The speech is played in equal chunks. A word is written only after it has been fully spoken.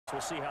We'll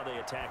see how they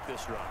attack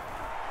this drive.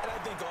 And I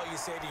think all you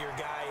say to your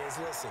guy is,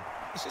 listen,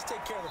 let's just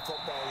take care of the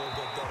football a little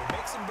bit better.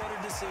 Make some better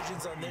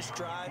decisions on this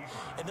drive,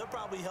 and they'll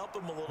probably help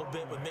him a little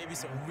bit with maybe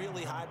some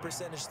really high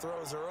percentage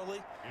throws early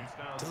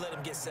to let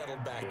him get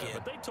settled back in.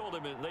 But they told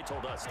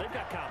us they've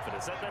got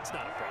confidence. That's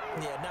not a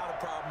problem. Yeah, not a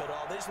problem at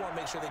all. They just want to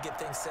make sure they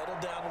get things settled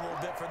down a little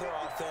bit for their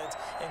offense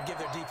and give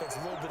their defense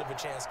a little bit of a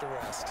chance to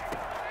rest.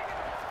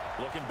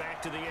 Looking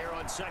back to the air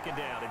on second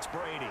down, it's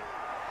Brady.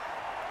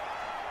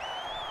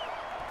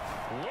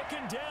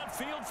 Looking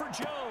downfield for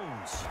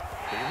Jones.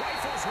 He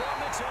rifles one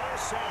that's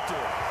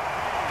intercepted.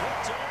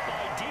 Picked up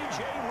by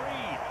DJ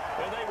Reed.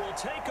 And they will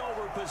take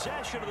over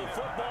possession of the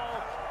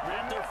football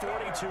at their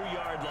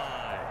 42-yard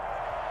line.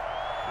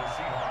 The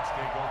Seahawks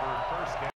take over first down.